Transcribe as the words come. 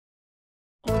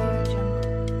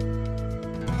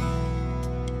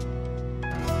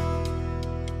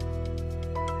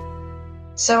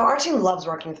So our team loves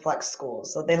working with Flex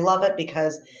schools. So they love it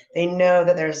because they know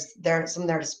that there's someone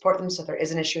there to support them. So if there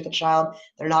is an issue with a child,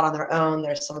 they're not on their own.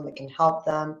 There's someone that can help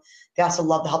them. They also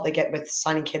love the help they get with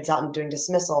signing kids out and doing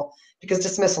dismissal, because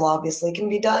dismissal obviously can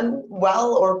be done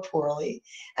well or poorly.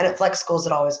 And at Flex schools,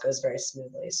 it always goes very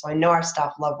smoothly. So I know our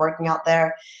staff love working out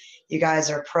there. You guys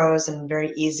are pros and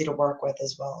very easy to work with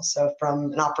as well. So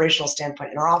from an operational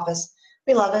standpoint in our office,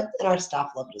 we love it, and our staff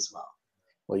love it as well.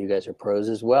 Well, you guys are pros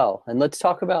as well. And let's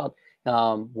talk about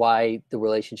why the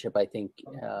relationship, I think,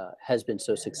 has been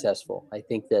so successful. I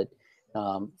think that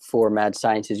for Mad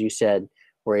Science, as you said,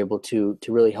 we're able to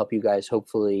really help you guys,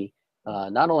 hopefully,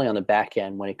 not only on the back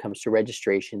end when it comes to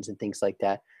registrations and things like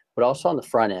that, but also on the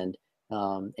front end.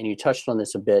 And you touched on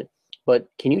this a bit, but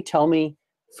can you tell me,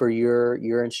 for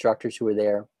your instructors who are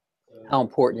there, how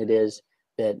important it is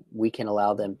that we can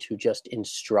allow them to just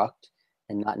instruct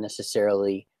and not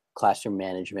necessarily classroom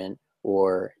management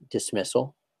or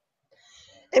dismissal?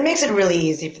 It makes it really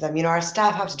easy for them. Our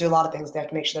staff have to do a lot of things. They have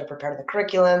to make sure they're prepared with the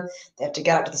curriculum. They have to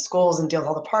get out to the schools and deal with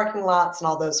all the parking lots and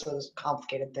all those sort of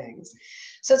complicated things.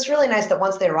 So it's really nice that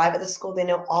once they arrive at the school, they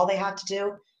know all they have to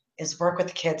do is work with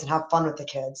the kids and have fun with the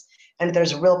kids. And if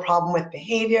there's a real problem with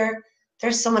behavior,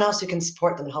 there's someone else who can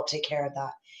support them and help take care of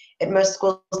that. At most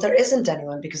schools, there isn't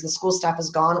anyone because the school staff is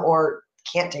gone or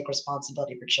can't take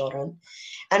responsibility for children.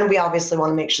 And we obviously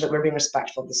want to make sure that we're being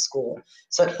respectful of the school.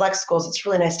 So at Flex schools, it's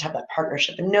really nice to have that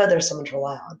partnership and know there's someone to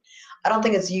rely on. I don't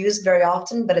think it's used very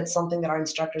often, but it's something that our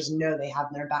instructors know they have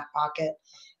in their back pocket,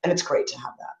 and it's great to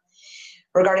have that.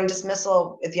 Regarding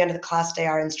dismissal, at the end of the class day,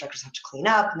 our instructors have to clean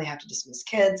up and they have to dismiss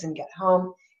kids and get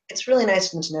home. It's really nice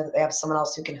for them to know that they have someone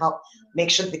else who can help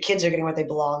make sure that the kids are getting where they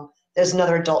belong. There's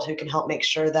another adult who can help make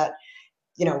sure that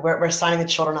we're signing the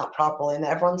children out properly and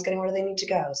that everyone's getting where they need to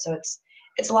go. So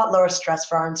it's a lot lower stress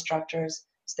for our instructors.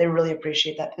 So they really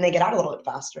appreciate that. And they get out a little bit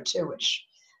faster too, which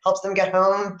helps them get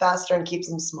home faster and keeps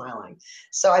them smiling.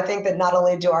 So I think that not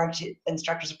only do our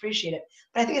instructors appreciate it,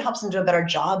 but I think it helps them do a better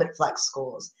job at Flex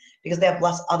schools because they have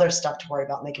less other stuff to worry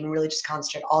about and they can really just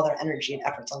concentrate all their energy and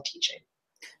efforts on teaching.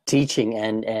 Teaching,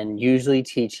 and usually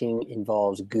teaching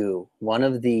involves goo. One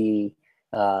of the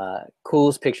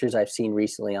coolest pictures I've seen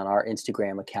recently on our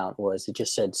Instagram account was, it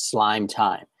just said slime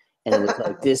time, and it was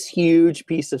like this huge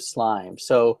piece of slime.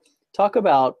 So talk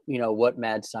about what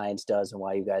Mad Science does and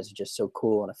why you guys are just so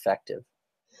cool and effective.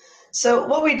 So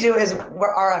what we do is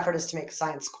our effort is to make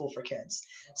science cool for kids.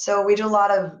 So we do a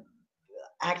lot of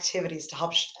activities to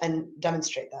help and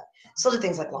demonstrate that. So we'll do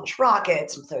things like launch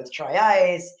rockets and play with dry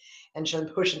ice and show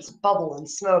them potions bubble and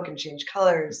smoke and change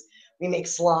colors. We make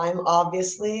slime,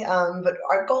 obviously, but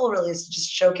our goal really is to just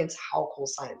show kids how cool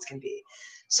science can be.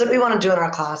 So what we want to do in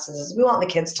our classes is we want the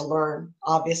kids to learn,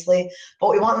 obviously, but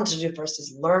what we want them to do first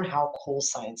is learn how cool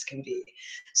science can be.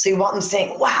 So you want them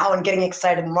saying, wow, and getting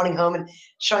excited and running home and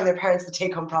showing their parents the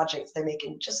take-home projects they're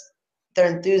making. Just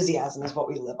their enthusiasm is what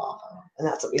we live off of, and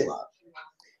that's what we love.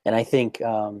 And I think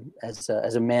as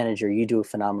a manager, you do a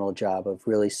phenomenal job of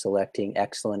really selecting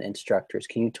excellent instructors.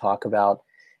 Can you talk about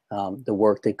the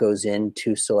work that goes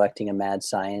into selecting a Mad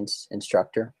Science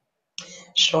instructor?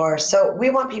 Sure. So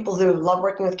we want people who love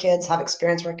working with kids, have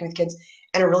experience working with kids,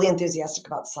 and are really enthusiastic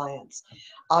about science.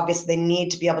 Obviously, they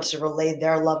need to be able to relay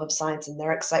their love of science and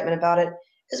their excitement about it,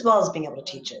 as well as being able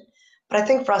to teach it. But I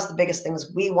think for us, the biggest thing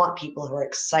is we want people who are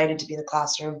excited to be in the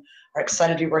classroom, are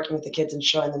excited to be working with the kids and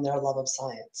showing them their love of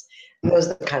science. And those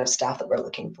are the kind of staff that we're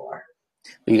looking for.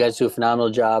 Well, you guys do a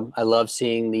phenomenal job. I love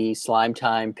seeing the slime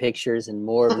time pictures and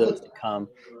more of those to come.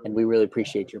 And we really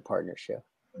appreciate your partnership.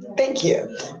 Thank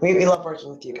you. We love working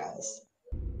with you guys.